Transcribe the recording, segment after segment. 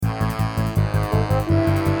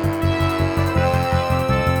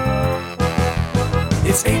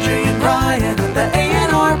It's AJ and Ryan on the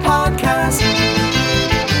A&R podcast.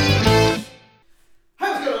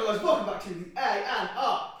 How's it going, guys? Welcome back to the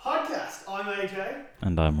A&R podcast. I'm AJ.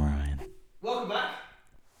 And I'm Ryan. Welcome back.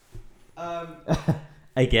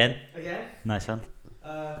 Again. Nice one.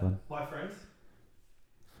 My friends.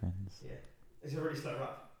 Friends. Yeah. It's a really slow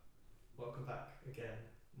rap. Welcome back again,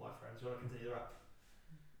 my friends. You want to continue the rap?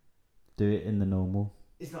 Do it in the normal.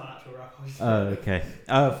 It's not an actual rap. Oh, okay.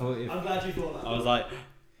 Oh, I thought I'm glad you thought that. I was like...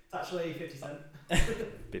 It's actually 50 Cent.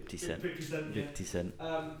 50 Cent. 50 Cent, yeah. 50 Cent.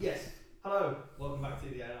 Yes. Hello. Welcome back to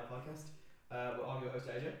the A&R podcast. I'm your host,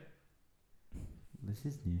 AJ. This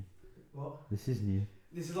is new. What? This is new.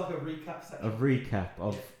 This is like a recap section. A recap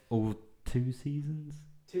of all 2 seasons?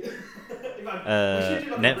 We should do like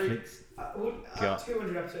Netflix. at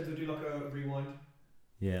 200 episodes, we'll do like a rewind.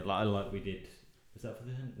 Yeah, like we did. Was that for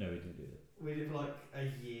the... No, we didn't do that. We did for like a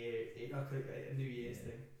year, like a New Year's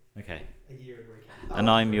thing. Okay. A year in recap. And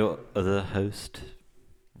I'm your other host,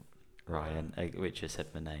 Ryan, which I said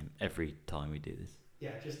my name every time we do this.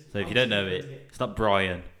 Yeah, just... So if you don't know it, it's not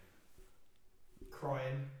Brian.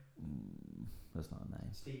 Crying. That's not a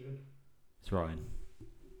name. Stephen. It's Ryan.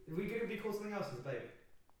 Are we going to be called something else as a baby?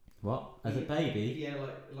 What? As a baby? Yeah,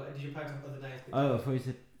 like did your parents have other names? Oh, I thought you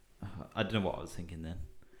said... I don't know what I was thinking then.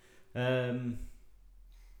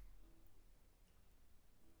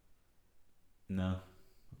 No.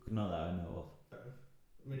 Not that I know of.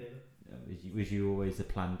 Me neither. Was you always a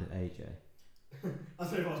planned AJ? I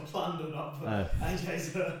don't know if I was planned or not, but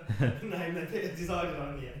AJ's a name they decided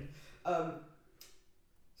on in the end.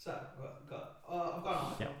 So, I've got an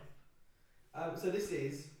article. Yep. So this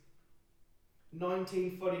is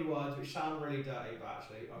 19 funny words which sound really dirty, but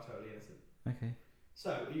actually are totally innocent. Okay. So,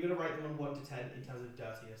 are you going to rate them on 1 to 10 in terms of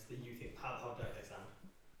dirtiness that you think, how dirty they sound?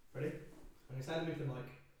 Ready? I'm going to say them into the mic.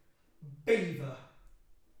 Beaver.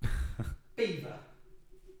 Beaver.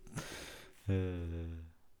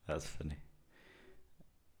 That's funny.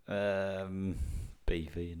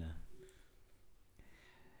 Beaver, you know.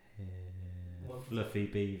 Fluffy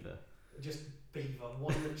beaver. Just beaver.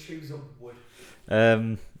 One that chews up wood.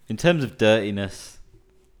 In terms of dirtiness,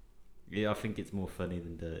 yeah, I think it's more funny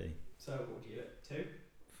than dirty. So, what would you give it? 2?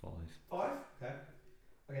 5. 5? Okay.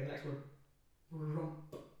 Okay, the next one.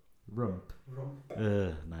 Rump. Rump.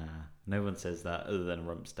 Nah. No one says that other than a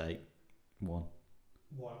rump steak. 1.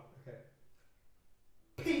 1. Okay.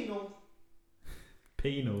 Penal.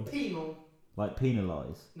 Penal. Like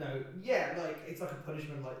penalise. No, yeah, like it's like a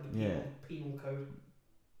punishment, like the penal code.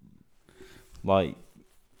 Like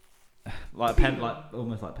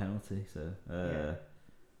almost like penalty. So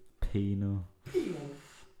penal.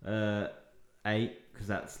 8, because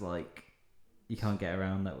that's like you can't get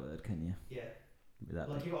around that word, can you? Yeah. Without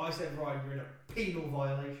like if I said Ryan, you're in a penal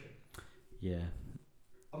violation. Yeah.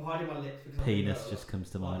 I'm hiding my lips because penis just comes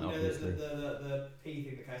to mind, obviously. The P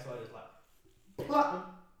thing, the KSI is like platinum.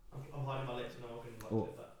 I'm hiding my lips and no one can do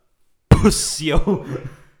that. Puss, yo.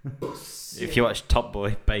 If you watch Top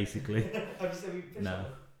Boy, basically. Have you seen it? No,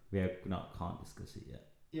 we can't discuss it yet.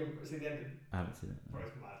 Yeah, but see the ending. I haven't seen it. No. Bro,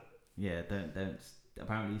 it's mad. Yeah, don't.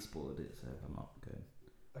 Apparently, you spoiled it, so I'm not going.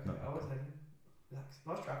 Okay, I was thinking. Relax.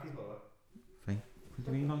 Nice trackies, by the way. What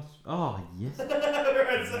do you mean nice? Oh, yes. I don't know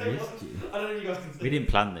if you guys can see. We didn't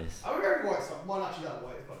plan this. I'm wearing white socks. Mine actually that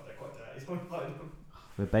white. They're quite dirty. So I'm hiding them.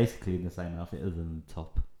 We're basically in the same outfit other than the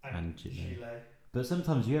top and gilet. But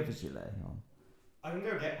sometimes you have a gilet on. I can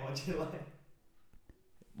go get my gilet.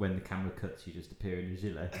 When the camera cuts, you just appear in a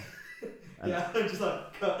gilet. Yeah, I'm just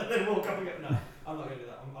like cut and then walk up and go. No, I'm not going to do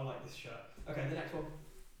that. I like this shirt. Okay, the next one.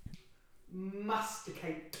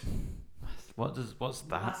 Masticate. What's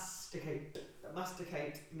that? Masticate.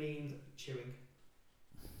 Masticate means chewing.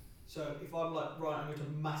 So if I'm like, right, I'm going to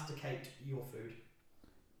masticate your food.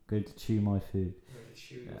 Going to chew my food. I'm going to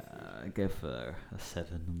chew your food. I go for a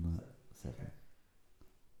 7 on that. 7. Okay.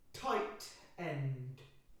 Tight end.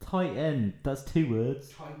 Tight end. That's 2 words.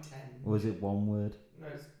 Tight end. Or is it 1 word? No,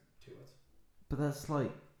 it's 2 words. But that's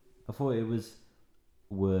like, I thought it was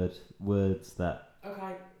words that.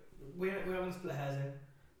 Okay, we're not going to split hairs here.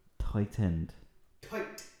 Tight end.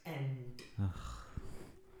 Tight end. Ugh.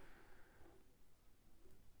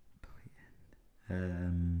 Tight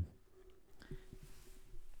end.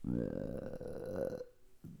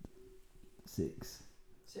 6.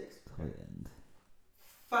 6. Tight end.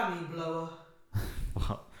 Fanny blower.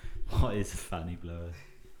 What is a fanny blower?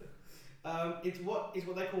 It's what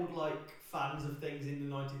they called like fans of things in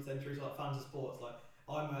the 19th century, so like fans of sports. Like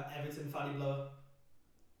I'm an Everton fanny blower.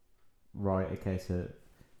 Right. Okay. So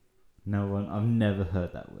I've never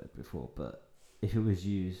heard that word before, but if it was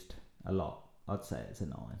used a lot, I'd say it's a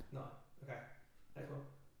 9. 9. Okay. Next one.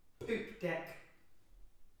 Poop deck.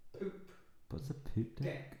 Poop What's a poop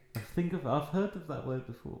deck? deck. I've heard of that word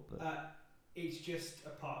before, but It's just a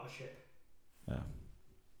part of a ship. Oh.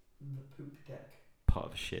 The poop deck. Part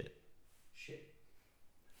of shit. Shit.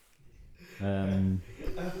 5.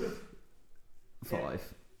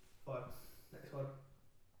 5. Next one.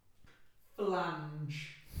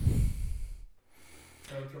 Flange.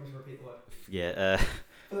 So, do you want me to repeat the word? Yeah.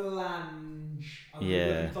 Flange. I'm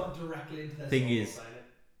Yeah. not directly into their Thing song is- saying it.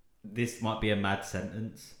 this might be a mad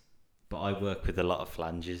sentence, but I work With a lot of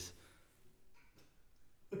flanges.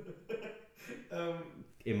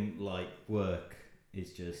 in like work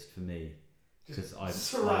is just for me because I'm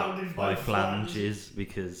surrounded by flanges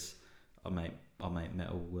because I make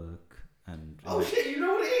metal work and Oh shit! You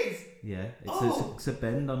know what it is? yeah. Oh. It's a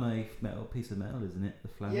bend on a piece of metal, isn't it? The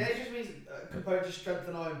flange. Yeah, it just means component to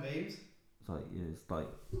strengthen iron beams. It's like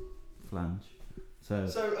flange. So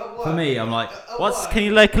So at work, for me, I'm like, at what's? work- Can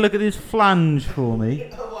you like look at this flange for me?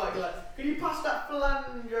 At work, like, can you pass that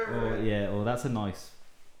flange over? Or yeah, or that's a nice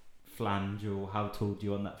flange. Or how tall do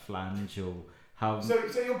you want that flange? Or how? So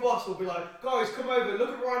your boss will be like, guys, come over.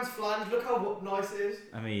 Look at Ryan's flange. Look how nice it is.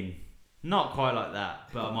 I mean, not quite like that,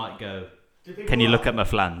 but I might go. Do people Can you laugh? look at my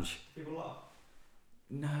flange? Do people laugh?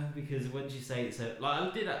 No, because once you say it, so like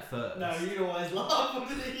I did at first. No, you always laugh.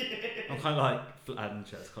 I'm kind of like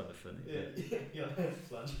flange. That's kind of funny. Yeah,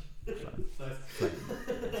 flange. But, Nice.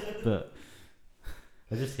 but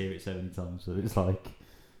I just hear it so many times, so it's like,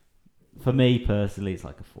 for me personally, it's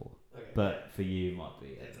like a 4. Okay. But for you, it might be.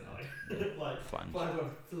 It's a 9. Like, Flange. find the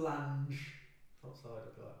word flange outside,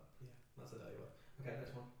 I'd be like, yeah, that's a dirty word. Okay,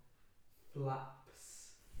 next one.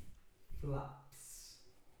 Flaps. Flaps.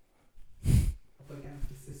 I'm putting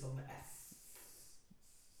emphasis on the S.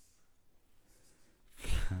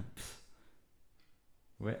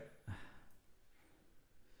 Where?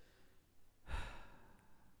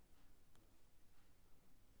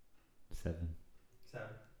 Seven. 7.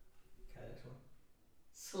 Okay, next one.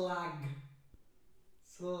 Slag.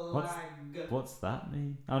 Slag. What's that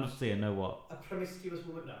mean? Honestly, I know what. A promiscuous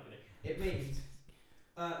woman. No, really. It means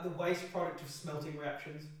the waste product of smelting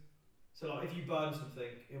reactions. So, like, if you burn something,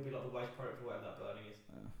 it'll be like the waste product of whatever that burning is.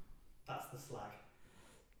 That's the slag.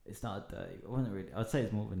 It's not a dirty. I wouldn't really. I'd say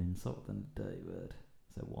it's more of an insult than a dirty word.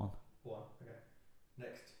 So 1. 1. Okay.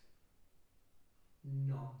 Next.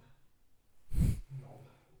 Knob. Knob.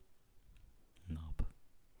 Knob.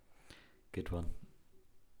 Good one.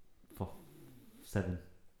 7.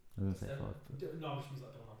 I was gonna say 7. 5. but- Knob, which means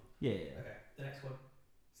like doorknob. Yeah, yeah. Okay. The next one.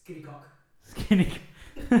 Skinny cock. Skinny.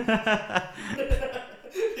 Yeah,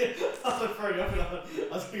 I was throwing up and I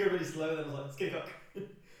was going to go really slow, then I was like, skinny cock.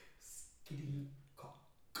 Skinny cock.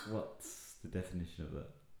 What's the definition of that?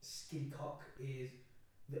 Skinny cock is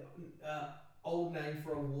the old name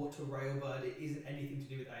for a water railbird. It isn't anything to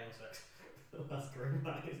do with anal sex. That's grim,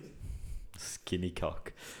 that is. Skinny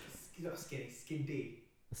cock. Not skinny, skiddy.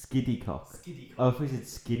 Skiddy cock. Skiddy cock. Oh, if we said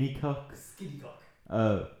skinny cock. Skiddy cock.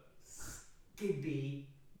 Oh. Skiddy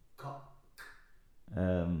cock.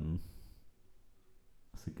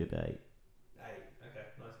 That's a good 8. 8. Okay,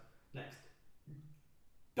 nice. Next.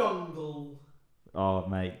 Dongle. Oh,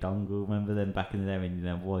 mate, dongle. Remember them back in the day when you didn't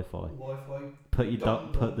have Wi-Fi? Wi-Fi. Put your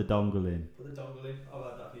Dongle. put the dongle in. Put the dongle in. I've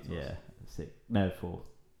had that a few times. Yeah, 6. No, 4.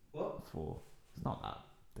 What? 4. It's not that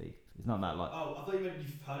deep. It's not that like. Oh, I thought you meant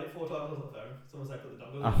you've heard it 4 times on the phone. Someone said put the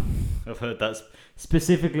dongle in. Oh. I've heard that's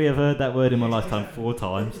Specifically, I've heard that word in my lifetime 4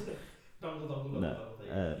 times. Dongle, dongle, dongle, No,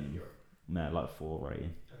 dongle. You're right. No, like 4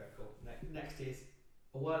 rating. Okay, cool. Next is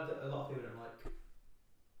a word that a lot of people don't like.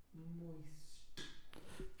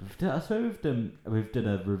 Moist. I swear we've done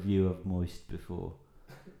a review of moist before.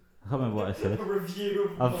 I can't remember what I said. A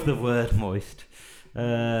review Of the word moist.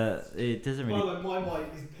 It doesn't By really. the way, my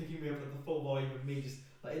mic is picking me up at the full volume of me just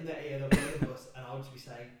like in their ear, they'll be on the bus, and I'll just be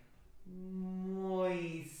saying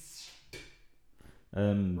moist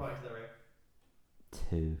right into their ear.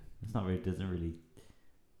 2. It's not really. Doesn't really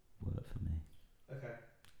work for me. Okay.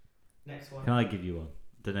 Next one. Can I give you one?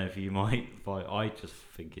 Don't know if you might. I just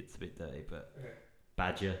think it's a bit dirty, but Okay.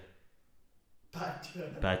 badger. Badger.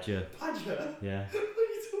 Badger. Badger. Yeah. What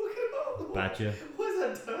are you talking about? Badger. What is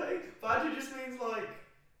that dirty? Badger just means like.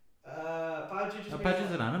 Badger just A means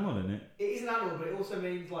badger's like, an animal, isn't it? It is an animal, but it also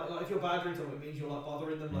means like if you're badgering someone, it means you're like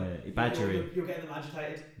bothering them. Like Yeah, badgering. You're getting them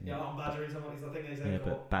agitated. Yeah. Yeah, I'm badgering someone. It's the thing they say. Yeah,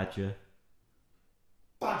 before. but badger.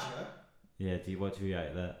 Badger. Yeah. What do you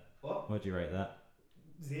rate that? What? What do you rate that?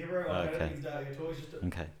 0. I don't Okay. think it's dirty at all. It's just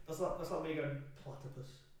okay. that's not me going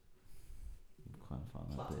platypus. I kind of find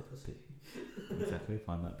that a Platypus. bit. Exactly.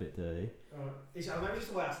 Find that a bit dirty. Alright. Maybe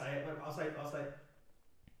just the way I say it. Maybe I'll say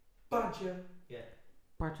badger. Yeah.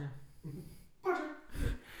 Badger. Badger.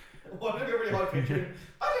 Well, I'm going to go really high pitched. Badger.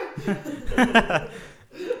 The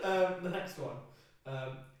next one.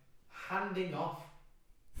 Handing off.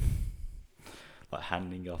 Like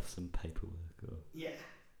handing off some paperwork or Yeah.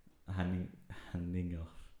 handing off.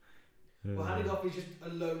 Well, handing off is just a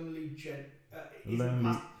lonely gent.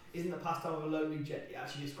 Isn't the pastime of a lonely gent? It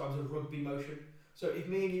actually describes a rugby motion. So if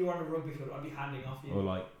me and you were on a rugby field, I'd be handing off you. Or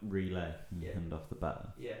like relay and Yeah. hand off the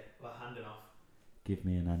batter. Yeah, like handing off. Give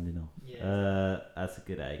me an handing off. Yeah. That's a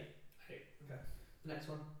good 8. Okay. Next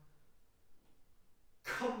one.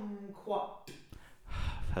 Kumquat.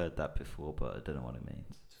 I've heard that before, but I don't know what it means.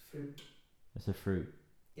 It's fruit. It's a fruit.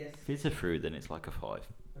 Yes. If it's a fruit, then it's like a 5.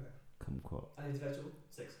 Kumquat. And it's a vegetable.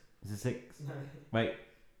 6. It's a 6. No. Wait,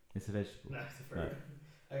 it's a vegetable. No, it's a fruit. Right.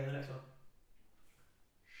 Okay, the next one.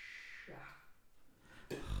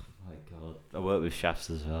 Shaft. Oh my god. I work with shafts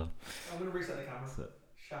as well. I'm going to reset the camera. So,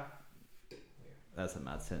 Shaft. that's a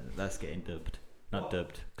mad sentence. That's getting dubbed. Not What?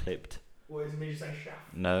 dubbed, clipped. What does it mean you say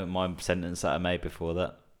shaft? No, my sentence that I made before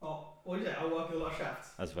that Oh, what do you say? I work with a lot of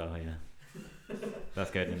shafts. as well, yeah.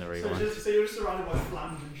 That's going in the So, rewind. so you're just surrounded by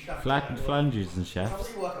flange and shaft. Flanges and How shafts.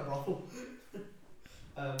 do you work a brothel?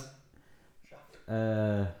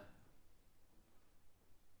 Shaft.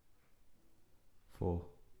 4.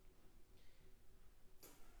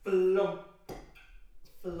 Flump.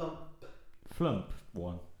 Flump. Flump.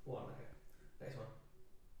 1. 1, okay. Next one.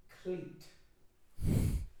 Cleat.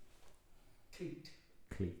 Cleat.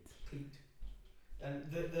 Cleat. Cleat.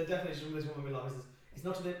 And the definition of this one we love is it's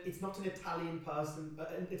not an Italian person,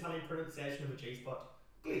 an Italian pronunciation of a G spot.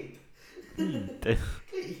 Cleat.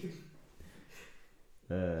 Cleat.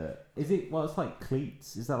 Is it? Well, it's like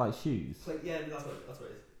cleats. Is that like shoes? Yeah, that's what it is.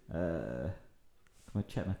 Can I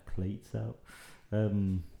check my cleats out?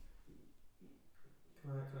 Can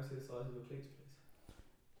I see the size of your cleats, please?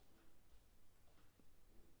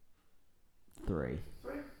 3.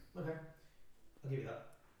 3. Okay, I'll give you that.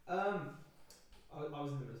 I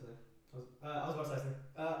was in the middle of something. I was about to say something.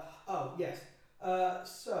 Oh yes.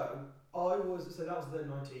 So that was the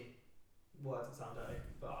 19 words that sound dirty,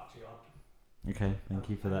 but actually aren't. Okay, thank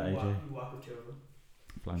you for that, You AJ. work with 2 of them.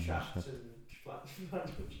 Flanges. Shafts Shaft. and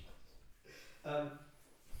flanges.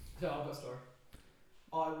 So I've got a story.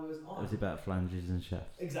 I was on Was it about flanges and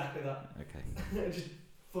shafts? exactly that. Okay. Just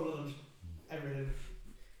full of them, just everything.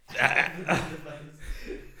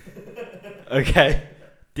 Okay.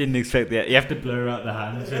 Didn't expect that. You have to blur out the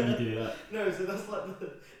hands when you do that. No, so that's like the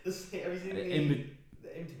have you seen the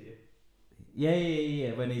interview?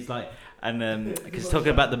 Yeah. When he's like, And because talking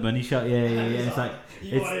about the money shot. Yeah. It's like,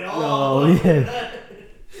 You it's want it oh all. yeah.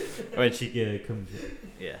 When she comes,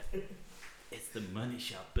 yeah. It's the money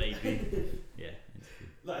shot, baby. Yeah. It's good.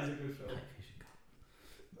 That is a good film.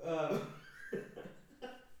 Night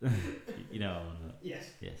vision. You know I'm on that. Yes.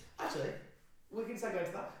 Yes. Actually, we can segue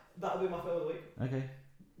into that. That'll be my film of the week. Okay.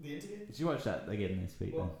 The interview. Did you watch that again this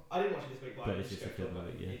week Well, I didn't watch it this week, but, But I it's just a go film for of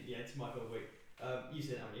it. the week, Yeah, it's my film of the week. You've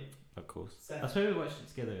seen it, haven't you? Of course. then? I Seth. suppose we watched it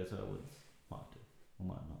together as well once. Might do. Or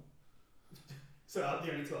might not. So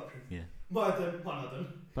the only 2 options. Yeah. Might have done, might not done.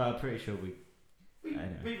 But I'm pretty sure We've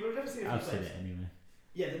Anyway. never seen it. I've seen it anyway.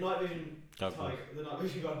 Yeah, the Night Vision Goggles. tiger, the Night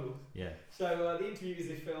Vision goggles. Yeah. So the interview is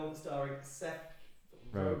a film starring Seth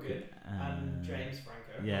Rogen and James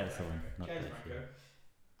Franco. Yeah, Not that's the James one. Franco, Not James Dave, Franco.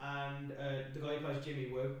 And the guy who plays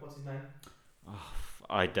Jimmy Woo, what's his name? Oh,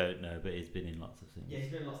 I don't know, but he's been in lots of things. Yeah, he's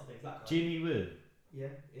been in lots of things. That guy. Jimmy Woo. Yeah,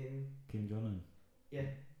 in Kim Jong-un. yeah.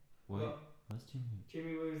 Wait, Well, what's Jimmy?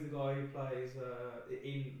 Jimmy Woo is the guy who plays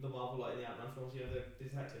in the Marvel, like in the Ant-Man films. You know, the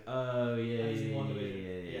detective. Oh yeah, And he's in yeah, Wonder yeah, Vision.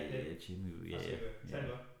 yeah, Yeah, yeah, Jimmy Woo, yeah, That's yeah. Jimmy Woo. Same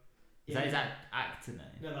guy. Is that his actor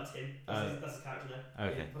name? No, that's him. Oh. That's his character name.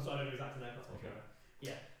 Okay. Yeah, so I don't know his actor name. That's what Okay. I'm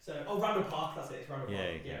Yeah. So, Randall Park. That's it. It's Randall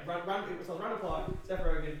Yeah, Park. yeah. It was Randall Park, Seth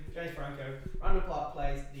Rogen, James Franco. Randall Park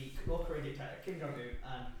plays the North Korean dictator Kim Jong Un,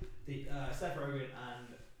 and the Seth Rogen's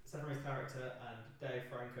character and Dave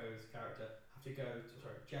Franco's character have to go.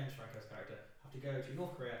 James Franco's character have to go to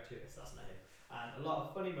North Korea to assassinate him. And a lot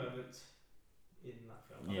of funny moments in that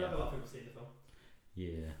film. I feel like a lot of people have seen the film.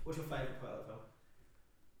 Yeah. What's your favourite part of the film?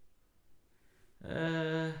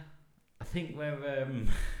 I think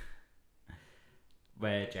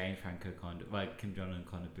where James Franco Kim Jong Un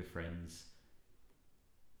kind of befriends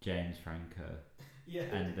James Franco, Yeah.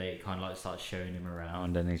 and they kind of like start showing him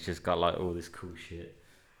around, and he's just got like all this cool shit.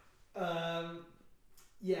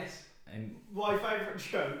 Yes. And My favourite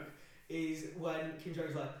joke is when Kim Jong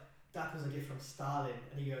Un's like, "That was a gift from Stalin,"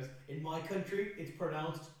 and he goes, "In my country, it's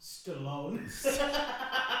pronounced Stallone."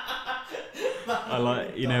 I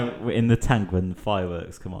like, you know, in the tank when the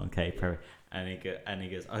fireworks come on, Katy Perry, and he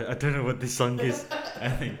goes, I don't know what this song is,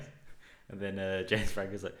 and then James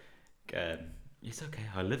Franco's like, it's okay,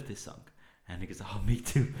 I love this song, And he goes, "Oh, me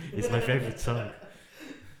too. It's my favourite song."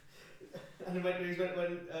 And then when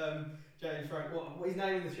James Frank, what his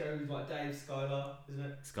name in the show is like Dave Skylar, isn't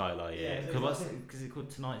it? Skylar, Yeah, yeah. so Because it's it's called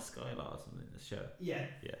Tonight Skylar or something. The show. Yeah.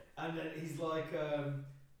 Yeah. And then he's like,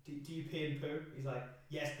 do you pee and poo? He's like,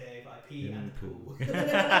 yes, Dave, I pee In and the poo.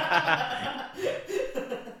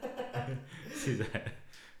 See that?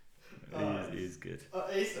 He's good.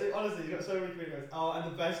 Honestly, he's got so many videos. Oh, and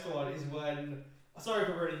the best one is when. Sorry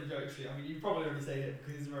for ruining the joke, actually. I mean, you've probably already seen it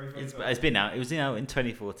because it's very funny. It's been out. It was out in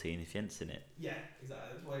 2014. If you haven't seen it. Yeah,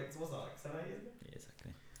 exactly. What's that, like 7, 8 years ago? Yeah,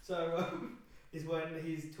 exactly. So, is when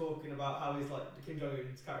he's talking about how he's like, Kim Jong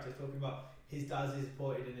Un's character is talking about his dad's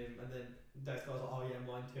disappointed in him, and then Dave goes like, oh yeah,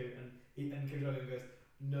 mine too, and Kim Jong Un goes,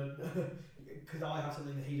 no, because I have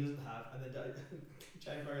something that he doesn't have, and then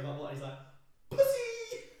James Barry's like, what? And he's like, pussy.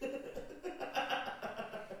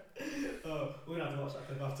 Oh, we're gonna have to watch that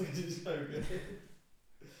clip after because it's so good.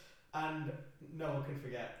 And no one can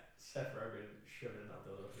forget Seth Rogen shoving that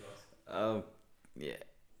door up his ass. Oh, yeah.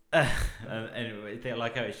 Anyway, they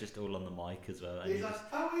like how it's just all on the mic as well. And He's like,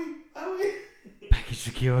 are we? package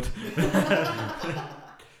secured.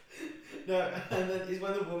 No, and then is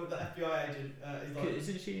when the woman, the FBI agent, is like,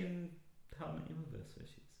 Isn't she in How Many Others? Where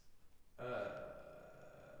she's?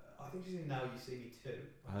 I think she's in Now You See Me Too.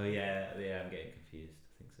 Oh yeah, I'm getting confused.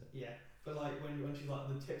 I think so. Yeah, but like when she's like,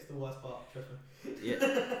 the tip's the worst part, trust me. Yeah.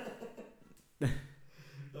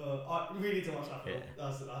 We need to watch that film. Yeah.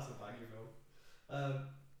 That's a banging film.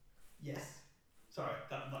 Yes. Sorry,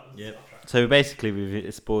 that was Yep. off track. So basically, we've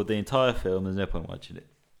explored the entire film. There's no point watching it.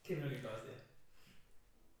 Kim Jong-un guys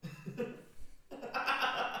there.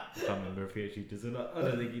 I can't remember if he actually does or not. I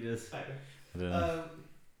don't think he does. Okay. I don't know.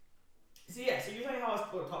 So you're saying how I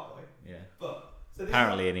spoiled Top Boy, Yeah. but so this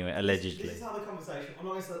Apparently, is anyway, how, allegedly. This is how the conversation. I'm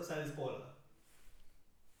not going to say the spoiler.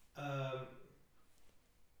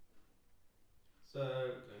 So. let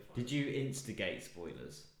me find Did it. you instigate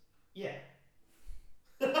spoilers? Yeah.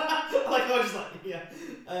 I was just like, yeah.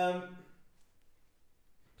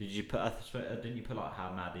 Did you put? Didn't you put like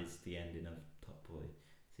how mad is the ending of Top Boy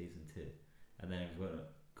season 2, and then everyone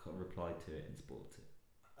replied to it and spoiled it.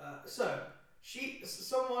 So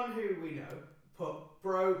someone who we know put,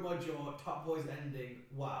 bro, my jaw, Top Boy's ending.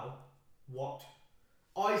 Wow, what?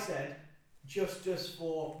 I said justice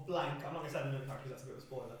for blank. I'm not gonna say the name because that's a bit of a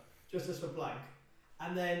spoiler. Justice for blank,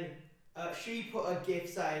 and then she put a gif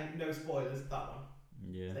saying no spoilers. That one.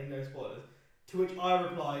 Yeah. Saying no spoilers. To which I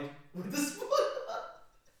replied with the spoiler.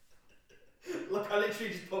 Look, I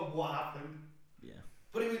literally just put what happened. Yeah.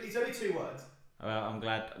 But it's only 2 words. Well, I'm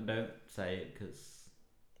glad. Don't say it because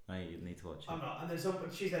you need to watch it. I'm not. And then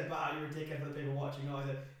she said, "Bah, you're a dickhead for the people watching." And I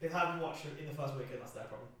said, "If they haven't watched it in the first weekend, that's their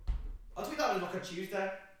problem." I'll tweet that on like a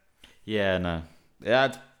Tuesday. Yeah, no.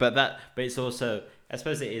 Yeah, but it's also, I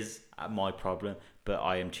suppose it is my problem, but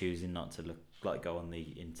I am choosing not to go on the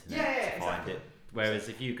internet to find exactly. it. Whereas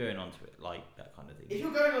if you're going onto it, like that kind of thing. If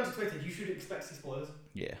you're going onto Twitter, you should expect some spoilers.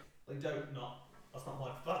 Yeah. Like, don't not. That's not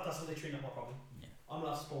my. That's literally not my problem. Yeah. I'm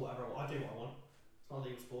allowed to spoil whatever I want. I do what I want. It's not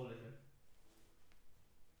legal to spoil anything.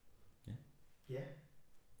 Yeah. Yeah.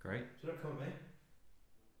 Great. So don't come at me,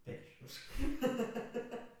 bitch.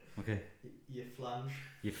 Okay. You flange.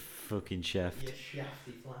 You fucking shaft. You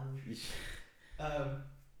shafty flange. You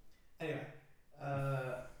Anyway,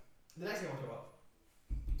 the next thing I want to talk about.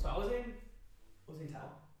 So I was in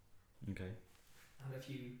town. Okay. Having a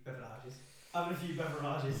few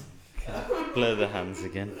beverages. Blur the hands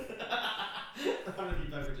again. Having a few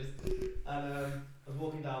beverages. And I was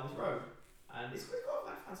walking down this road. And it's quite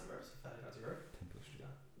a fancy road. It's a fairly fancy road. Temple Street.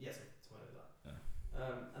 Yes, it's one of that.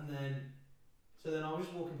 Yeah. And then I was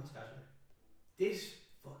just walking past casually.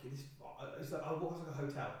 It's like I walked past like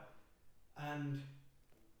a hotel. And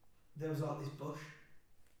there was like this bush.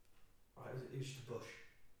 Right, it was just a bush.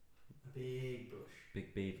 A big bush.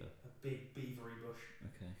 Big beaver. A big beavery bush.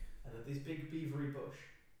 Okay. And then this big beavery bush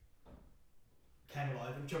came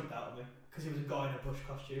alive and jumped out at me because he was a guy in a bush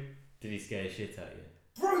costume. Did he scare shit out of you?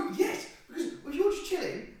 Bro, yes! Because if you're just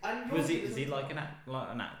chilling and you're... Was he like an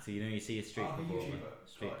actor? You know, you see a street performer.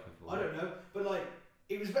 YouTuber. I don't know, but like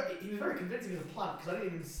he was very convincing as a plant because I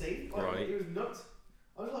didn't even see. Like, Right. It was nuts.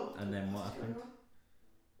 I was like, And then what happened?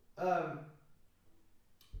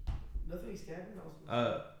 Nothing scared me.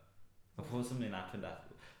 I thought something happened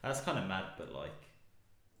after. That's kind of mad, but like.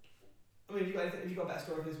 I mean, have you got a better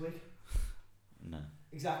story for this week? No.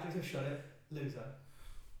 Exactly, so shut it, loser.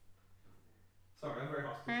 Sorry, I'm very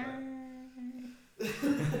hostile.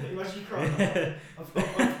 Imagine you crying. I'll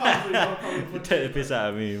probably Take the piss out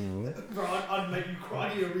of me. Bro, I'd make you cry.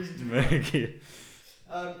 I need a reason to cry.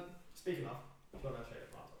 Speaking of, I'm going to show you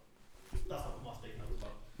the laptop. That's not my speaking of as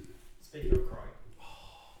well. Speaking of crying.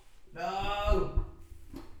 No!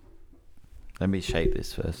 Let me shake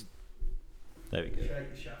this first. There we go.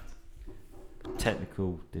 Shake the shaft.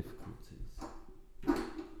 Technical difficulties.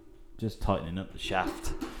 Just tightening up the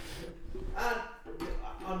shaft. And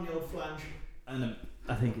on the old flange. And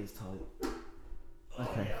I think it's tight. Oh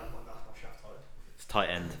Okay. yeah, that's my shaft tight. It's tight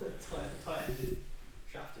end. Tight-ended.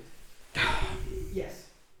 Shafted. Yes.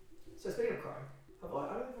 So speaking of crying, I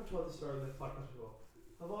don't think I've told this story in the podcast before.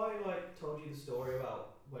 Have I told you the story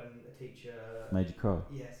about when a teacher? Made you cry?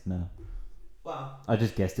 Yes. No. Wow. I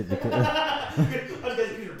just guessed it because. I was guessing because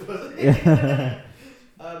you're a pussy. Yeah.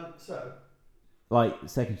 So Like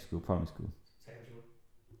secondary school, primary school. secondary school,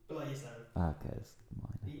 but like year 7. Okay, that's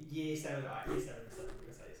minor. Year 7, alright, year 7. We're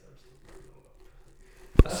gonna say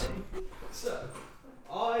year 7. So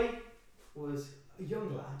I was a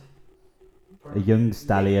young lad. A young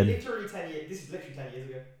stallion. Literally 10 years. This is literally 10 years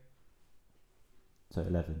ago. So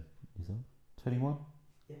 11 years old? 21?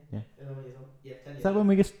 11 years old. Yeah, 10 years. Is that when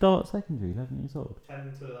we start secondary? 11 years old?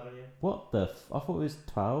 10 to 11 years. What the I thought it was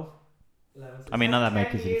 12. 11. So I mean, none of that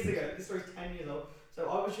 10 makes a years difference. ago. This story's 10 years old. So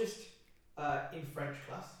I was just in French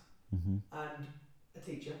class, Mm-hmm. and a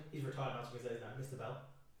teacher, he's retired now, so we say his name, Mr. Bell.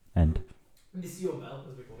 And Monsieur Bell,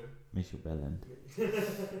 as we call him. Michel Bellend.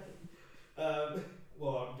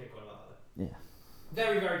 Well, I didn't call him that then. Yeah.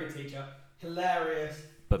 Very, very good teacher. Hilarious.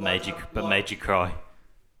 But Like, made you cry.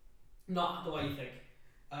 Not the way you think.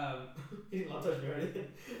 He didn't like touch me or anything.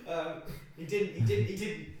 He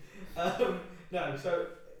didn't. No, so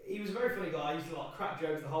he was a very funny guy. He used to crack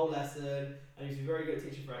jokes the whole lesson, and he was very good at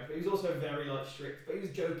teaching French. But he was also very strict. But he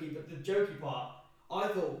was jokey. But the jokey part, I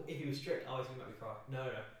thought if he was strict, oh, he's gonna make me cry. No.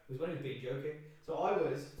 It was when he was being jokey. So I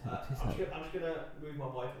was. I'm just gonna move my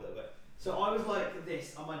mic a little bit. So I was like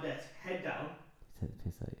this on my desk, head down. Take the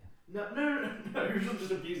piss out of you. No. He was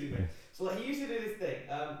just abusing me. So he used to do this thing.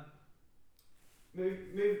 Move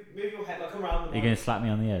your head, come around the Are you going to slap me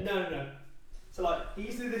on the head? No. So he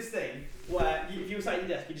used to do this thing where if you were sat at your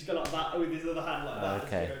desk, you just go like that with his other hand like that.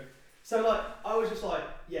 Okay. So I was just like,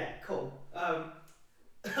 yeah, cool. I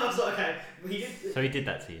was like, okay. But he did. So he did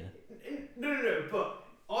that to you? No. But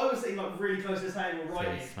I was sitting really close to the table, So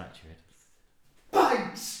writing. he smacked your head.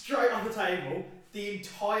 Bang! Straight off the table. The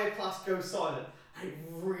entire class goes silent. And it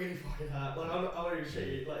really fucking hurt. I won't even shit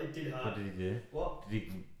you. It did hurt. What did he do? What? Did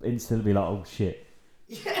he instantly be like, oh shit?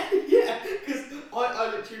 Yeah, because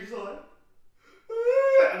I literally was like,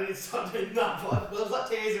 and then it started doing that, but there was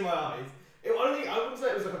tears in my eyes. I wouldn't say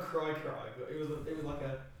it was a cry, but it was like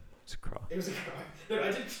a. It's a cry. It was a cry. No,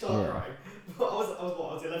 I didn't start crying, but I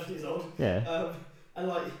was 11 years old. Yeah.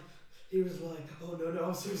 And he was like, oh no,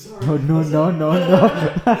 I'm so sorry. Oh no.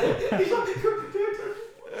 He's like,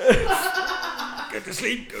 Go to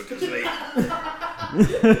sleep. go to sleep.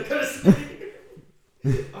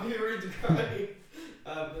 I'm here ready to cry.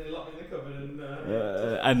 They locked me in the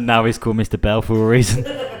cupboard And now he's called Mr. Bell for a reason.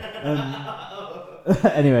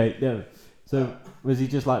 Anyway, no. So was he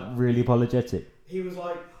just really apologetic? He was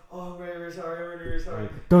like, oh, I'm really sorry.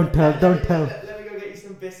 Don't tell. Let me go get you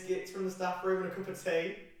some biscuits from the staff room and a cup of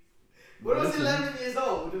tea. When I was 11 years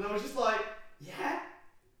old, and I was just like, yeah.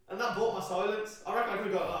 And that bought my silence. I reckon I could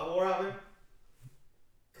have got that war out of him.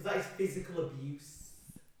 Because that is physical abuse.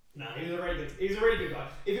 No, he was a really good guy.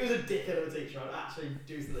 If he was a dickhead of a teacher, I'd actually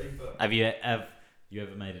do something. But Have you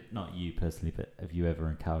ever made it? Not you personally, but have you ever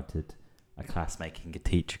encountered a class making a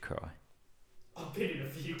teacher cry? I've been in a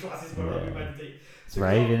few classes where I've been made to teach. It's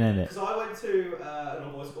raving, isn't it? Because I went to an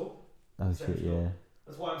all-boys school. Oh shit, yeah.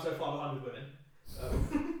 That's why I'm so far behind with women.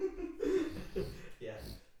 Yeah.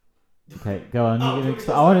 Okay, go on. Oh,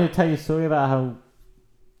 I wanted to tell you a story about how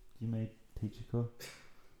you made teacher cry.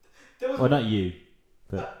 Well, not you,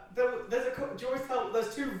 but There's a couple. Do you always tell?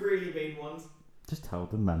 There's two really mean ones. just tell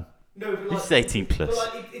them, man. No, but This is 18 plus.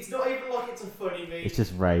 But it's not even like it's a funny meme. It's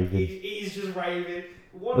just raving. It is just raving.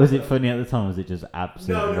 Was it funny at the time? Or was it just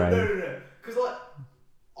absolute raving? No. Because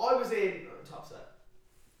I was in Top Set.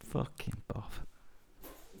 Fucking boff.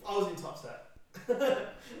 I was in Top Set.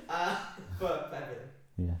 For everything.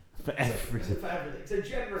 Yeah, for everything. For everything. So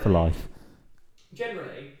generally. For life.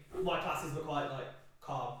 Generally, my classes were quite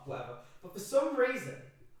calm, whatever. But for some reason,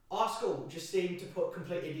 our school just seemed to put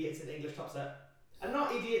complete idiots in English Top Set. And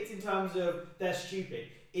not idiots in terms of they're stupid.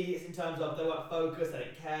 Idiots in terms of they weren't focused, they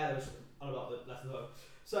didn't care, they were just on about the lessons.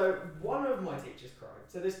 So one of my teachers cried.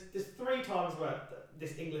 So there's 3 times where the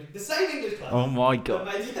same English class. Oh my god.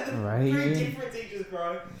 But maybe Raving. 3 different teachers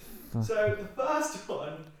cry. So the first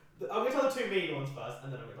one, I'm going to tell the 2 mean ones first,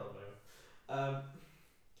 and then I'm going to tell the funny one.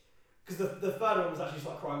 Because the third one was actually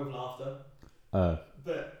just crying with laughter.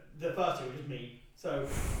 But the first 2 were just mean. So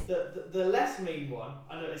the less mean one,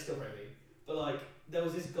 I know it's still very mean, but like there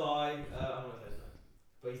was this guy. I'm not gonna say his name,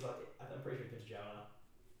 but he's like I'm pretty sure he's been to jail now.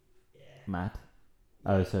 Yeah. Mad.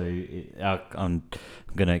 Oh, so I'm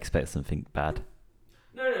gonna expect something bad.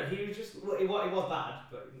 No, he was just. Well, it was bad,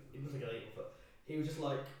 but it wasn't illegal. But he was just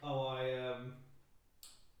like, oh, I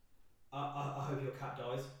hope your cat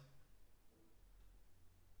dies.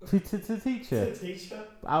 To To teacher. the teacher.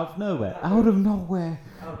 Out of nowhere. Out of nowhere.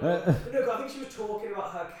 Oh, no. No, 'cause I think she was talking about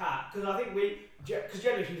her cat. Because I think because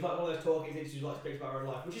generally she was like one of those talking things. She like speaks about her own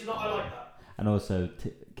life, which is not. I like that. And also,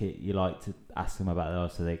 you like to ask them about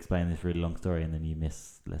it, so they explain this really long story, and then you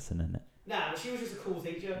miss listening it. Nah, but she was just a cool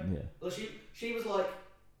teacher. Yeah. Well, she was like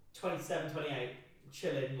 27, 28,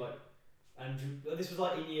 chilling like, and this was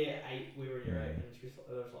like in year 8. We were in year 8, and she was.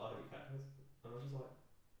 I was like, I hope your cat dies. And I was just like, what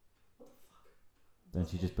the fuck? Then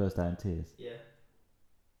she just burst out in tears. Yeah.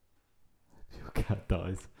 Your cat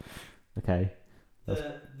dies. Okay.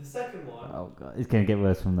 The second one. Oh god, it's gonna get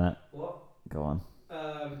worse from that. What? Go on.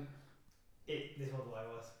 This one's way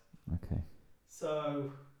worse. Okay.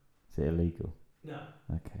 So. Is it illegal? No.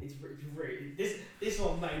 Okay. It's really this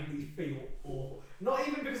one made me feel awful. Not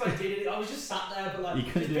even because I did it. I was just sat there, but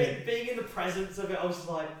like just being in the presence of it, I was just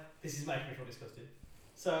like, this is making me feel disgusted.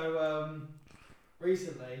 So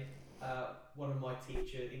recently, one of my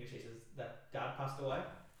English teachers, their dad passed away.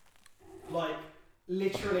 Like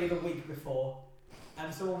literally the week before,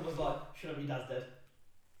 and someone was like, "Shut up, your dad's dead."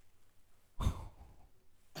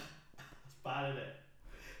 That's bad, isn't it?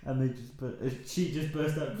 And they just she just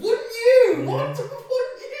burst out. Wouldn't you? Yeah. What?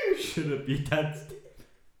 Wouldn't you? Should have your dad's.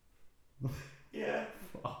 Yeah.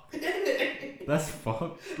 Fuck. That's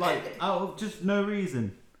fucked. Like out of just no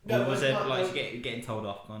reason. No, Or was it's it not, like getting told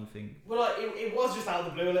off kind of thing? Well, like it was just out of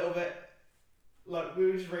the blue a little bit. Like we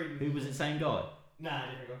were just reading. Who was it? Same guy. Nah,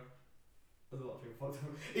 different guy. There's a lot of people fucked up.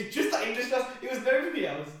 It's just that English class. It was nobody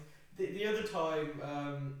else. The other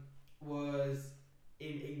time was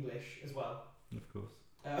in English as well. Of course.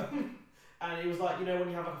 And it was like, you know, when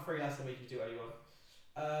you have like a free lesson where you can do what you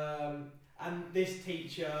want. And this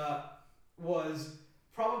teacher was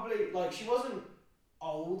probably like, she wasn't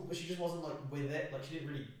old, but she just wasn't like with it. Like she didn't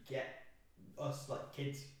really get us like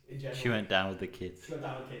kids in general. She went down with the kids. She went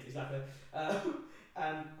down with kids, exactly. And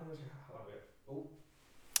I'm not sure how long ago.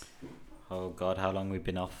 Oh god, how long we've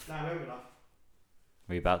been off? Nah, we're enough.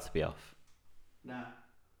 We're about to be off. Nah,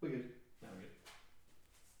 we're good. Nah, we're good.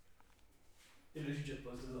 It literally just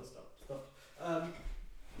buzzed as I stopped. Let me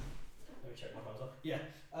check my phones off. Yeah.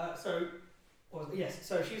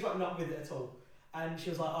 So she was like not with it at all, and she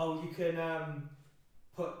was like, "Oh, you can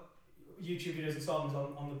put YouTube videos and songs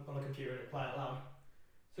on the computer and play it loud."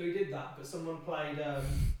 So he did that, but someone played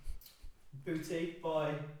 "Booty" by.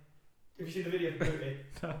 Have you seen the video for "Booty"?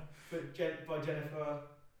 No. By Jennifer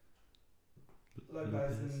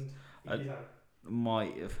Lopez and.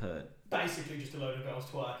 Might have heard. Basically just a load of girls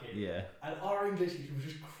twerking. Yeah. And our English teacher was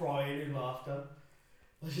just crying in laughter.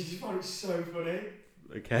 Like, she just found it so funny.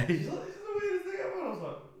 Okay. She's like, this is the weirdest thing ever. And I was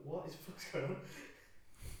like, what is fuck's going on?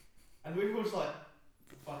 And we were just like,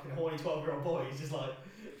 fucking horny 12-year-old boys, just like...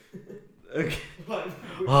 Okay. like,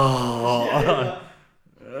 Oh.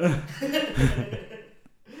 yeah,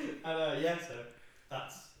 and yeah, so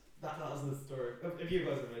that was the story. Have you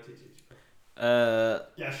guys ever met a teacher?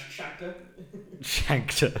 Yeah, shanked her.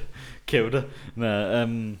 Shanked her. Killed her.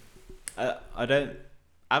 No, I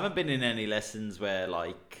haven't been in any lessons where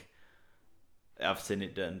like I've seen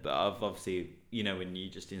it done, but I've obviously, you know, when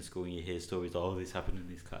you're just in school and you hear stories, oh, this happened in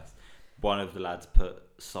this class. One of the lads put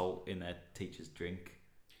salt in their teacher's drink,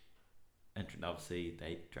 and obviously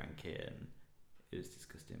they drank it, and it was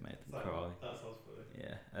disgusting, made them cry. That sounds funny.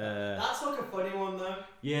 Yeah. That's like a funny one though.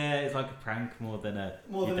 Yeah, it's like a prank more than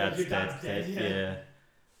More your than dad's your dad's dead.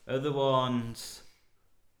 yeah. Other ones,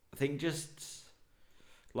 I think just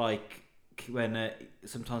like when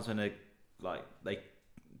sometimes when a like they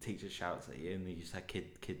teacher shouts at you and you just have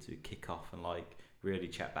kids who kick off and like really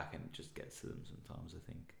chat back and it just gets to them sometimes. I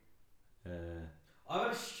think. I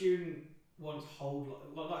had a student once hold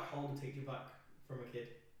a teacher back from a kid.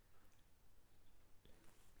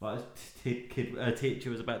 Like a teacher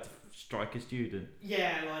was about to strike a student.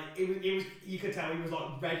 Yeah, like it was. You could tell he was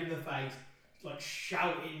like red in the face, like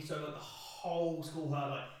shouting, so like the whole school heard.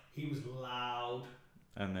 Like he was loud.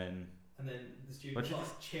 And then the student was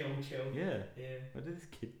like, chill. yeah. Yeah. What did this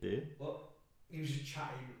kid do? What? He was just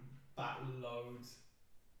chatting back loads.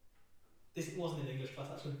 This wasn't in English class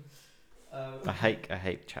actually. I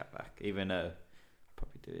hate chat back, even though I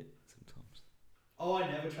probably do it sometimes. Oh, I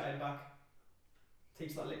never chatted back.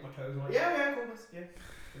 Teachers like lick my toes. I'm like, yeah, cool, miss. Yeah,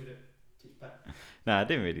 we do. Teach back. No, I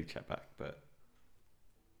didn't really chat back, but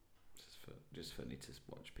just for just funny to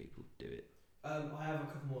watch people do it. I have a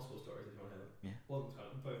couple more school stories if you want to hear them. Yeah. One of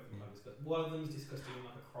them's both of them are disgusting. One of them's disgusting in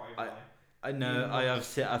like a crime way. I know.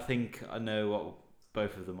 Yeah. I think I know what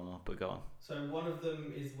both of them are, but go on. So one of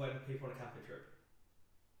them is when people on a camping trip.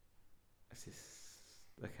 Is this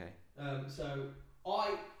okay?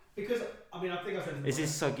 Because I mean I think I said. Is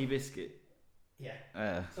this Soggy Biscuit? Yeah.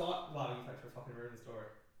 Uh, Wow, you've actually fucking ruined the story.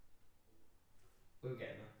 We'll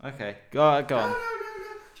get there. okay. Go on. No.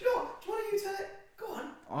 Do you know what? Do you want to tell it? Go on.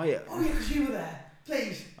 Oh yeah. Oh yeah, because you were there.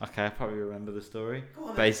 Please. Okay, I probably remember the story. Go on.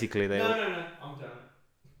 Then. Basically, they all... No. I'm done.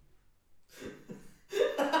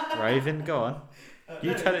 Raven, go on.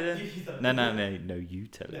 You tell it then. You tell it. No, you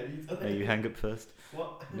tell it. No, you tell it. No, you hang up first.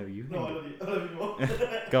 What? No, you No, I hang love you. I love you more.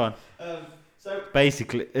 up. Go on. So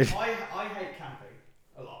Basically, I hate camping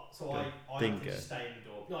a lot, so I Dingo. just stay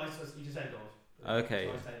indoors. No, you just stay indoors. Okay.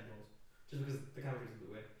 So I stay indoors just because the camping is a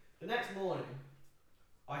bit weird. The next morning,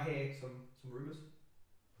 I hear some rumours.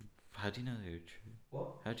 how do you know they were true? What?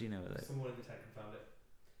 How do you know they? Someone in the tech found it.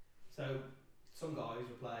 So some guys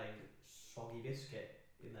were playing Soggy Biscuit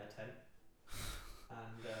in their tent,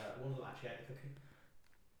 and one of them actually ate the cookie.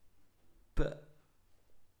 But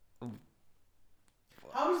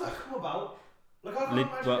how does that come about? Like I can't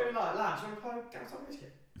imagine going like, lads, you want to play Soggy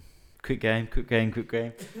Biscuit? quick game.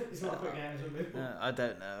 It's not a quick game, is it? No, I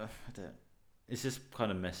don't know. It's just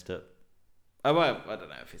kind of messed up. Oh, well, I don't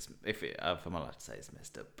know if I'm allowed to say it's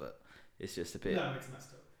messed up, but it's just a bit. No, it's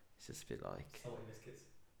messed up. It's just a bit like. Salty biscuits.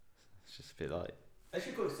 It's just a bit like. They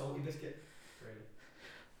should call it Salty Biscuit. Really.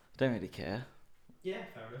 I don't really care Yeah,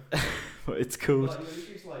 fair enough. what it's called. Like, it's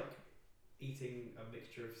just like eating a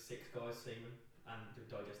mixture of 6 guys' semen and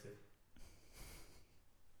digestive.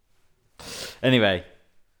 Anyway,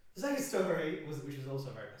 The second story which was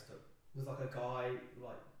also very messed up, was like a guy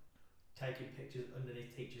like taking pictures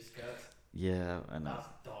underneath teachers' skirts. yeah, I know. That's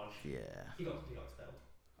dodge. Yeah, He got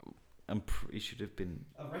expelled. he should have been.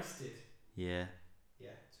 Arrested. Yeah. Yeah,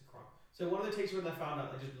 it's a crime. So one of the teachers, when they found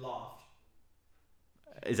out, they just laughed.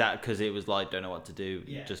 Is that because it was like don't know what to do?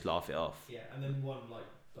 Yeah. Just laugh it off. Yeah, and then one like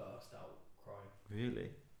burst out crying.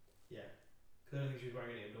 Really? Yeah, because I don't think she was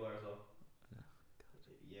wearing any underwear as well.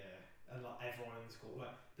 Yeah, and like everyone in the school,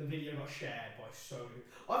 like the video got shared by so many.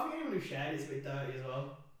 I think anyone who shared it's a bit dirty as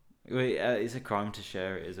well. Wait, it's a crime to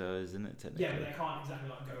share it as well, isn't it? Technically. Yeah, but they can't exactly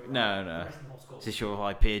like go around No. the rest of the whole school. Is this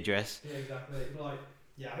your IP address? Yeah, exactly. It's like,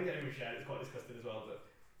 yeah, I think anyone who shared it's quite disgusting as well, but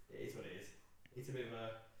it is what it is. It's a bit of a.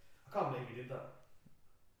 I can't believe he did that.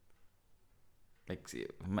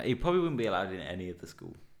 Like, he probably wouldn't be allowed in any of the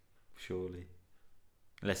school, surely,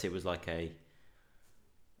 unless it was like a.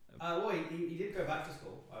 Well, he did go back to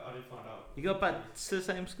school. I did find out. He got back to the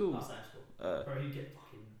same school. Not same school. Bro, he'd get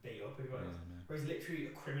fucking beat up if he Yeah, was. no. Bro, he's literally a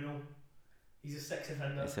criminal. He's a sex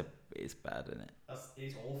offender. It's bad, isn't it?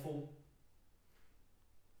 It's awful.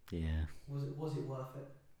 Yeah. Was it worth it?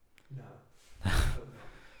 No. I hope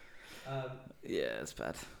not. Yeah, it's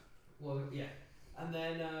bad. Well, yeah, and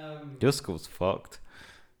then Your school's fucked.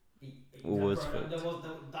 Always bro,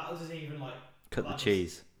 fucked. that wasn't even like Cut the that was-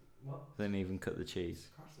 cheese. what? They didn't even cut the cheese.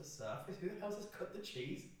 Scratch the surface. Who the hell says cut the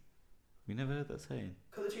cheese? We never heard that saying.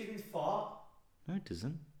 Cut the cheese means fart. No, it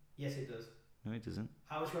doesn't. Yes, it does. No, it doesn't.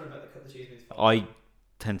 How much you want to bet that cut the cheese means fart? I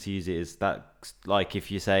tend to use it as that, like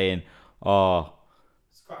if you're saying, oh,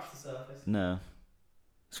 Scratch the surface. no.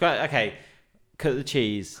 Okay, cut the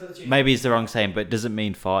cheese. Cut the cheese. Maybe it's the wrong saying, but it doesn't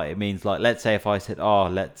mean fart. It means like, let's say if I said, oh,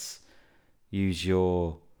 let's use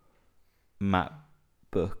your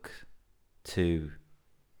MacBook to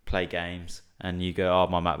play games, and you go, oh,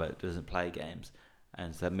 my MacBook doesn't play games,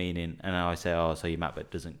 and so meaning, and I say, oh, so your MacBook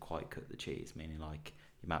doesn't quite cut the cheese, meaning like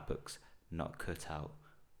your MacBook's not cut out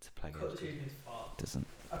to play Cut the games. cheese means fart. Doesn't.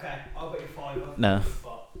 Okay, I'll bet you $5. No.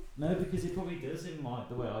 Fart. No, because it probably does in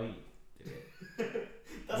the way I do it.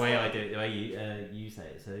 That's the way like, I do it, the way you say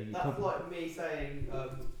it. So you That's probably like me saying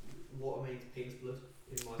what means penis blood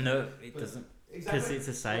in my. No, it But- doesn't. Exactly. because it's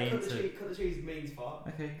a saying. Cut the, To, cheese, cut the cheese means fart.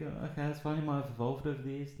 okay, okay, that's fine. It might have evolved over the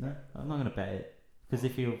years. No, I'm not gonna bet it. Because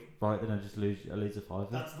if you're right, then I lose a $5.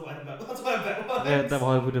 That's the way I bet. That's why I bet works. Yeah, then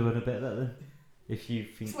why would I want to bet that then? If you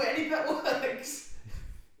think That's the way any bet works.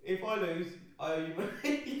 If I lose, I owe you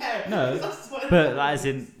money. Yeah. No, That's the way but it that as works.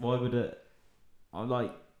 in, why would it? I'm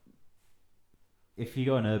like, if you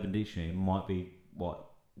go on Urban Dictionary, it might be what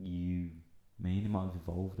you mean. It might have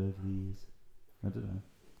evolved over the years. I don't know.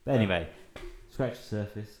 But anyway, scratch the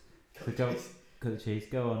surface. Cut So the go, cheese. cut the cheese.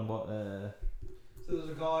 Go on. What? So there was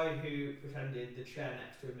a guy who pretended the chair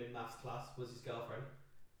next to him in maths class was his girlfriend,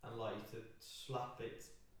 and like used to slap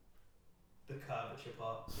the curvature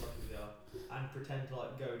part like with the arm, and pretend to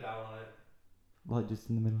like go down on it. Like just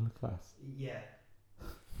in the middle of class. Yeah.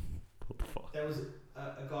 What the fuck? There was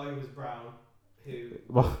a guy who was brown who.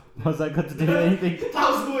 What's that got to do with anything? That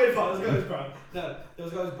was the weird part. There was a guy who was brown. No, there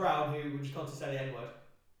was a guy who was brown who would just constantly say the N-word.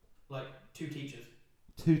 Like, two teachers.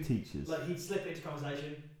 Two teachers. Like, he'd slip into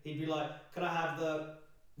conversation. He'd be like, "Can I have the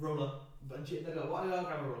ruler?" And they'd go, "Why did I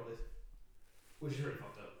grab a ruler, please?" Which is really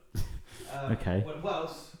fucked up. Okay. What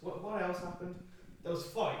else? What else happened? There was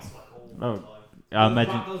fights like all the Oh, time. I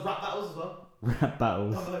imagine There was rap battles as well. rap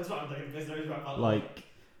battles. No, it's not taking the piss. There was rap battles.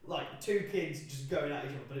 Like two kids just going at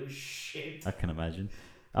each other, but it was shit. I can imagine.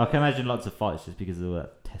 I can imagine lots of fights just because of all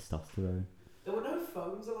that testosterone. There were no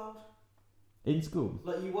phones allowed. In school?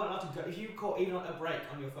 Like, you weren't allowed to go. If you caught even like a break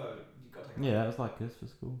on your phone, you got to take a Yeah, break. that was like us for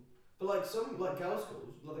school. But like some like girls'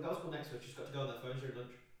 schools, like the girls' school next to us, just got to go on their phones during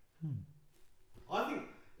lunch. I think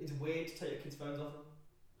it's weird to take your kids' phones off them.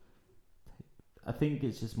 I think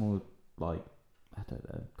it's just more like, I don't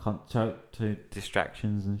know, to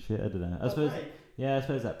distractions and shit. I don't know. I suppose. Break. Yeah, I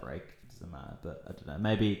suppose that break doesn't matter, but I don't know.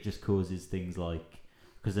 Maybe it just causes things like,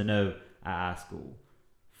 because I know at our school,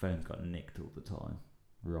 phones got nicked all the time,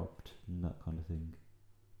 robbed, and that kind of thing.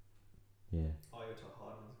 Yeah, Oh, you're too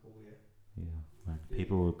hard on school, yeah. yeah. Man,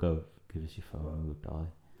 people will go, give us your phone, and we'll die.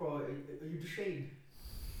 Bro, are you Shane?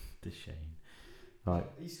 The shame. Right,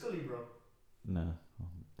 Are you Scully, bro? no,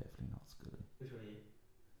 I'm definitely not Scully. Which one are you?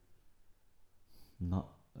 Not,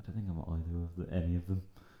 I don't think I'm either of any of them.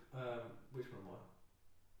 Which one am I?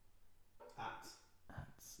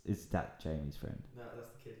 Is that Jamie's friend? No, that's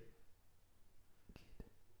the kid.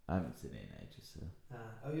 I haven't seen it in ages, so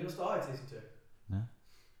Oh, you not started season 2? No.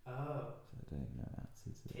 Oh. I don't know Ants,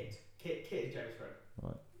 is it? Kit is Jamie's friend.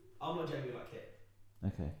 Right. I'm not Jamie, like Kit.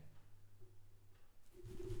 Okay.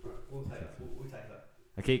 Right, we'll take that. We'll take that.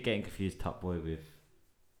 I keep getting confused Top Boy with,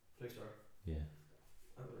 Blue Story. yeah.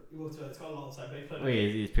 It's got a lot of the same people. Well,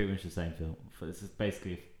 yeah, it's pretty much the same film. But this is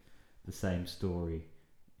basically the same story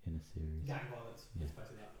in a series. Gang violence. Yeah. It's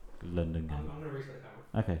basically that. London I'm Gang. going to reset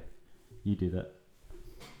the camera. Okay, you do that.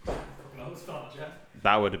 No, it's not, yeah.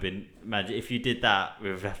 That would have been imagine if you did that.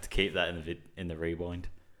 We would have to keep that in the rewind.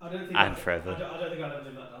 I don't think. And forever. I don't think I'd ever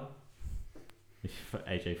live that down. If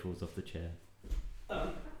AJ falls off the chair.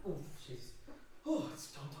 Oh, jeez. Oh,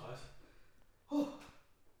 I'm tired. Oh.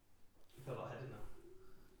 I feel lightheaded now.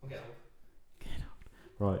 I'm getting old.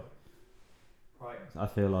 Right. Right. I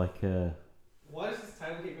feel like Why does this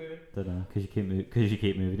table keep moving? don't know because you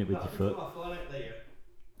keep moving it with No, your I foot. can feel it. There you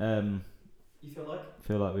go. You feel like? I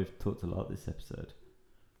feel like we've talked a lot this episode.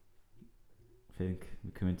 I think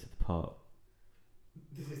we're coming to the part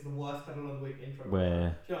This is the worst Headline of the Week intro.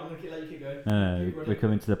 where Do you know what, I'm going to let you keep going. no, Keep we're running.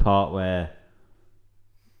 coming to the part where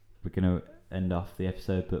we're gonna end off the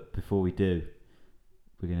episode. But before we do,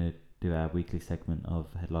 we're gonna do our weekly segment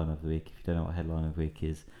of Headline of the Week. If you don't know what Headline of the Week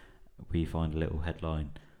is, we find a little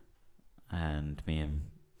headline, and me and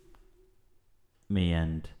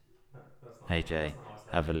No, that's not, AJ that's not how I say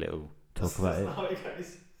it. have a little talk about That's it. not how it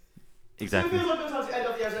goes. Exactly. So it feels like it's time to end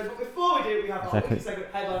off the episode, but before we do, we have our Exactly. weekly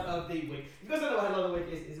segment, Headline of the Week. If you guys don't know what Headline of the Week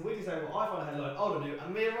is, it's a weekly segment where I find a headline old or new,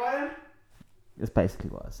 and me and Ryan, That's basically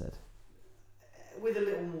what I said. with a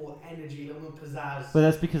little more energy, a little more pizzazz. But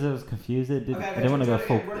that's because I was confused. I didn't want to go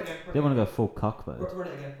full. Run it again. Didn't want to go full cock mode. Run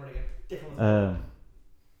it again. Different one.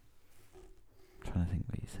 Trying to think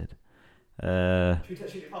what you said.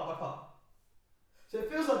 Shoot it part by part. So it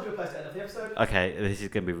feels like a good place to end off the episode. Okay, this is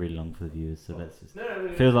going to be really long for the viewers, so let's just. No.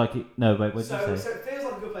 Feels like it. No, wait. What did So you say? it feels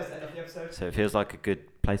like a good place to end off the episode. So it feels like a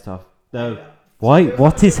good. Place off. No. Yeah. Why? So it feels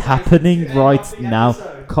What like a is good place happening to end right off the now?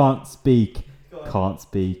 episode. Can't speak. Go on. Can't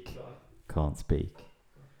speak. Go on. Can't speak.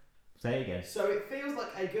 Say it again. So it feels like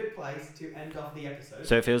a good place to end off the episode.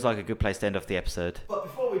 So it feels like a good place to end off the episode. But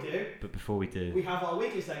before we do, But before we do, we have our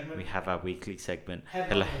weekly segment, We have our weekly segment,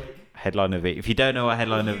 Headline of the Week. headline of it. If you don't know what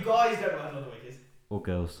headline You of guys don't know what Headline of the Week is. or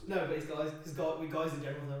girls, No, but it's guys, because we guys in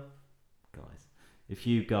general know. guys, if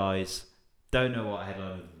you guys don't know what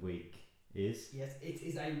headline of the week is, Yes, it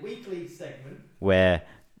is a weekly segment. where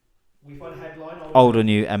We find a headline. old on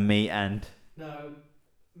you and me and No,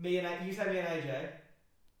 you say me and AJ.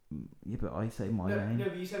 yeah, but I say my no, name.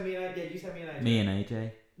 but you say me and AJ. Yeah, you say me and AJ. Me and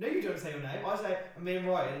AJ. No, you don't say your name. I say me and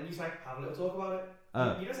Ryan, and you say have a little talk about it.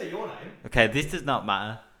 Oh. You don't say your name. okay, this does not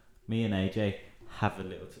matter. Me and AJ have a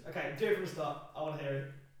little. Okay, do it from the start. I want to hear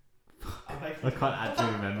it. I can't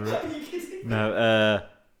actually remember it. Are you kidding? No,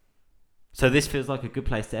 so this Feels like a good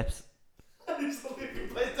place to episode. It's not a good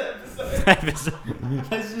place to episode.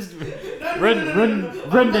 episode. Let's just No,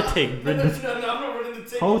 run the ting. No, I'm not running the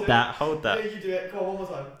ting. Hold You that. Hold do it. that. Yeah, you do it. Come on, one more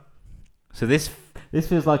time. So this This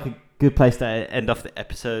feels like a good place to. end off the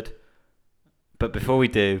episode. But before we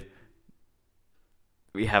do,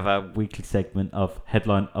 we have our Weekly segment of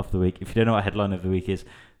headline of the week. If you don't know what headline of the week is,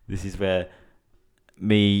 this is where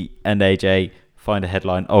me and AJ find a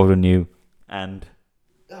headline, old or new, and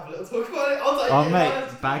Have a little talk about it. I'll take Oh it.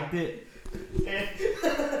 mate, bagged it. Yeah.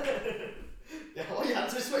 Yeah, well, you had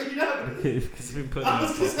to swear you know. Because I've been putting I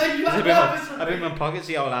was going to say you had nervous from I've been in my pockets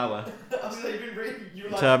the whole hour. I was going to say you've been reading. You were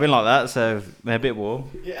like, So I've been like that, so they're a bit warm.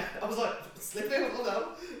 yeah, I was like, slipping, hold on.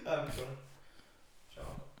 Shut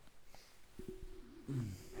up.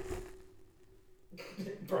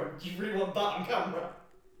 Bro, do you really want that on camera?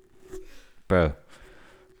 Bro,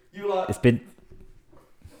 You were like, it's been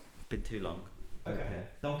too long. okay.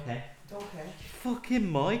 Don't care. Don't care. Fucking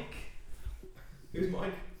Mike. Who's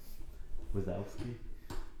Mike? Wazowski.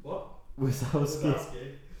 What? Wazowski.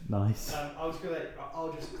 Wazowski. Nice. I'll just read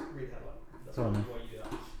the headline. That's Go on then. why you do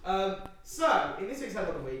that. So, in this week's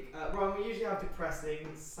headline of the week, Ryan, we usually have depressing,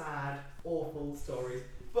 sad, awful stories,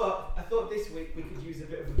 but I thought this week we could use a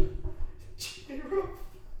bit of a cheer up.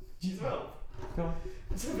 Cheer up. Go on.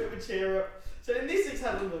 It's a bit of a cheer up. So, in this week's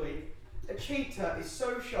headline of the week, a cheetah is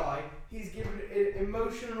so shy he's given an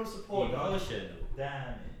emotional support dog. Emotional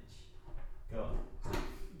damage. Go on.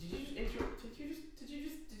 Did you just interrupt? Did you just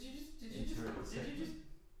interrupt?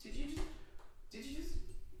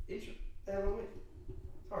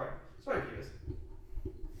 Sorry, viewers.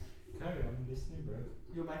 Carry on, I'm listening, bro.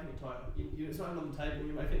 You're making it tighter. It's not on the table.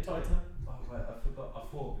 You're making it tighter. Oh wait, I forgot. I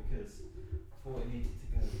thought it needed to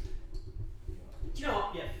go. Do you know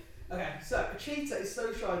what? Yeah. Okay. So a cheetah is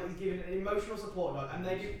so shy that he's given an emotional support dog, and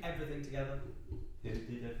they do everything together. Who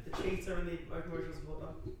did it? The cheetah and the emotional support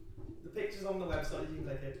dog. The picture's on the website. You can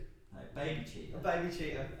click it. Like baby cheetah. A baby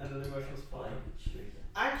cheetah and an emotional support dog. Baby cheetah.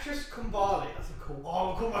 Anxious Kumbali. That's a cool.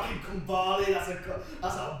 Oh, come back in Kumbali. That's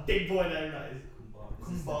a big boy name. That is. Is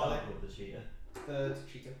this the Kumbali. dog or the cheetah? The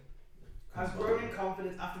cheetah has grown in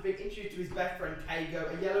confidence after being introduced to his best friend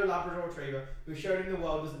Kago, a yellow Labrador retriever who showed him the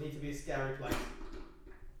world doesn't need to be a scary place.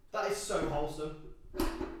 That is so wholesome.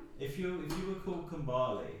 If you were called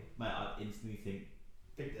Kumbali, mate, I'd instantly think.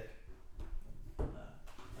 Big dick.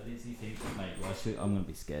 I'd instantly think, mate, I'm gonna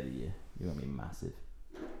be scared of you. You're gonna be massive.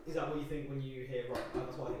 Is that what you think when you hear Ryan?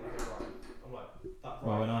 That's what I think when I hear Ryan. I'm like, that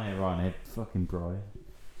Well, when Ryan. I hear Ryan, I hear fucking Brian.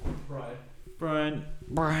 Brian.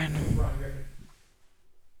 Brian. You reckon?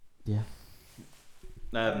 Yeah.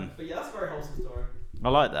 But yeah, that's a very wholesome story. I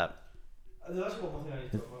like that. There's actually one more thing I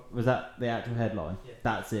need to talk about. Was that the actual headline? Yeah.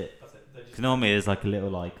 That's it. That's it. They're just 'Cause normally there's like a little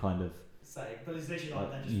like kind of saying, but it's literally like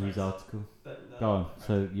they're like just news friends. article. But, Go on.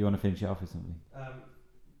 So you want to finish it off with something?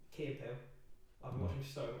 Key and Peele. I've been watching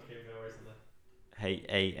so much Key and Peele recently.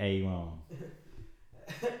 Hey, Ron.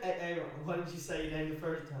 Aaron, why did you say your name the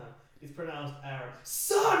first time? It's pronounced Aaron.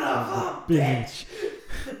 Son of a bitch!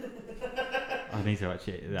 I need to watch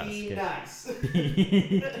it. That's Be good. nice.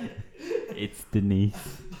 It's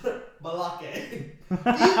Denise. Malake. You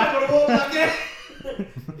gonna walk Malake?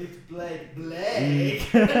 It's Blake.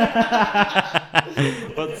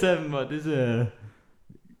 What does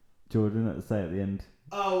Jordan say at the end?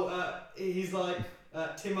 Oh, he's like,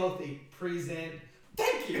 Timothy, present.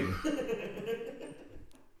 Thank you!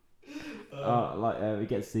 We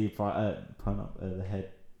get to see the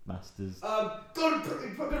headmasters. Go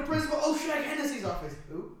to Principal O'Shea Hennessy's office.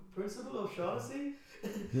 Who? Principal O'Shaughnessy?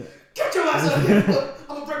 Yeah. Get your ass out here!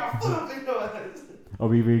 I'm gonna break my foot up in your ass! Are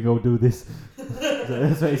we really gonna do this?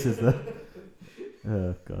 That's what he says there.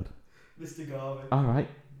 Oh god. Mr. Garvin. Alright.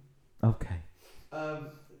 Okay. I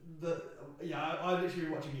literally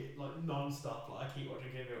been watching it like non-stop. Like I keep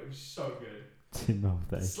watching it. It was so good.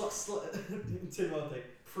 Timothy. Timothy.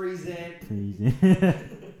 Present. Please.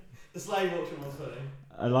 The slave auction was funny.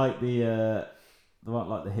 I like the one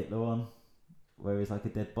like the Hitler one, where he's like a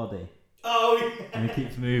dead body Oh yeah. and he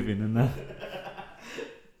keeps moving and that.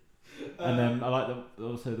 And then I like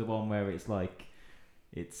also the one where it's like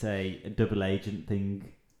it's a double agent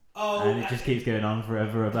thing, and it just keeps going on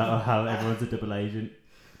forever about how everyone's a double agent.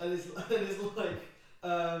 And it's like,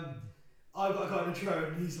 I've got a guy in a drone,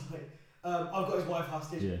 and he's like, I've got his wife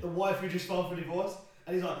hostage, Yeah. the wife who just filed for divorce,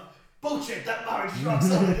 and he's like, bullshit, that marriage is rock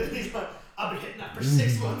solid, and he's like, I've been hitting that for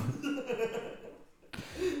 6 months.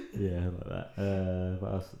 Yeah, like that.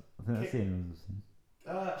 What else? I think that's the only one.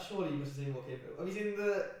 Surely you must have seen more Kid. Have you seen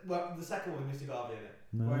the second one with Mr. Garvey in it?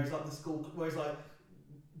 No. Where it's like the school, where it's like,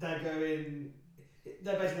 they're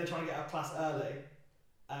basically trying to get out of class early.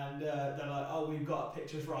 And they're like, oh, we've got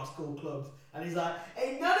pictures for our school clubs. And he's like,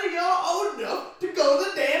 ain't none of y'all old enough to go to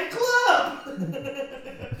the damn club.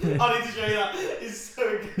 I need to show you that. It's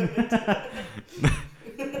so good.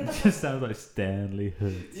 It just sounds like Stanley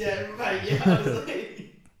Hood. Yeah, mate, yeah, honestly.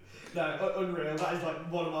 No, unreal. That is like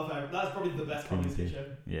one of my favourite. That's probably the best comedy sketch show.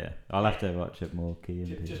 Yeah, I'll have to watch it more. Key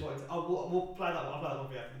and Just wait. We'll play that one. I'll play that one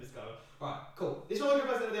for you after this go. Right, cool. It's not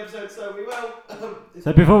 100% of the episode, so we will.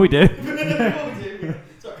 So before we do, Before we do,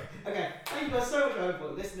 sorry. Okay, thank you guys so much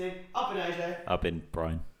for listening. I've been AJ. I've been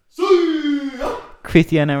Brian. See ya!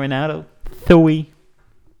 Cristiano Ronaldo. Thui.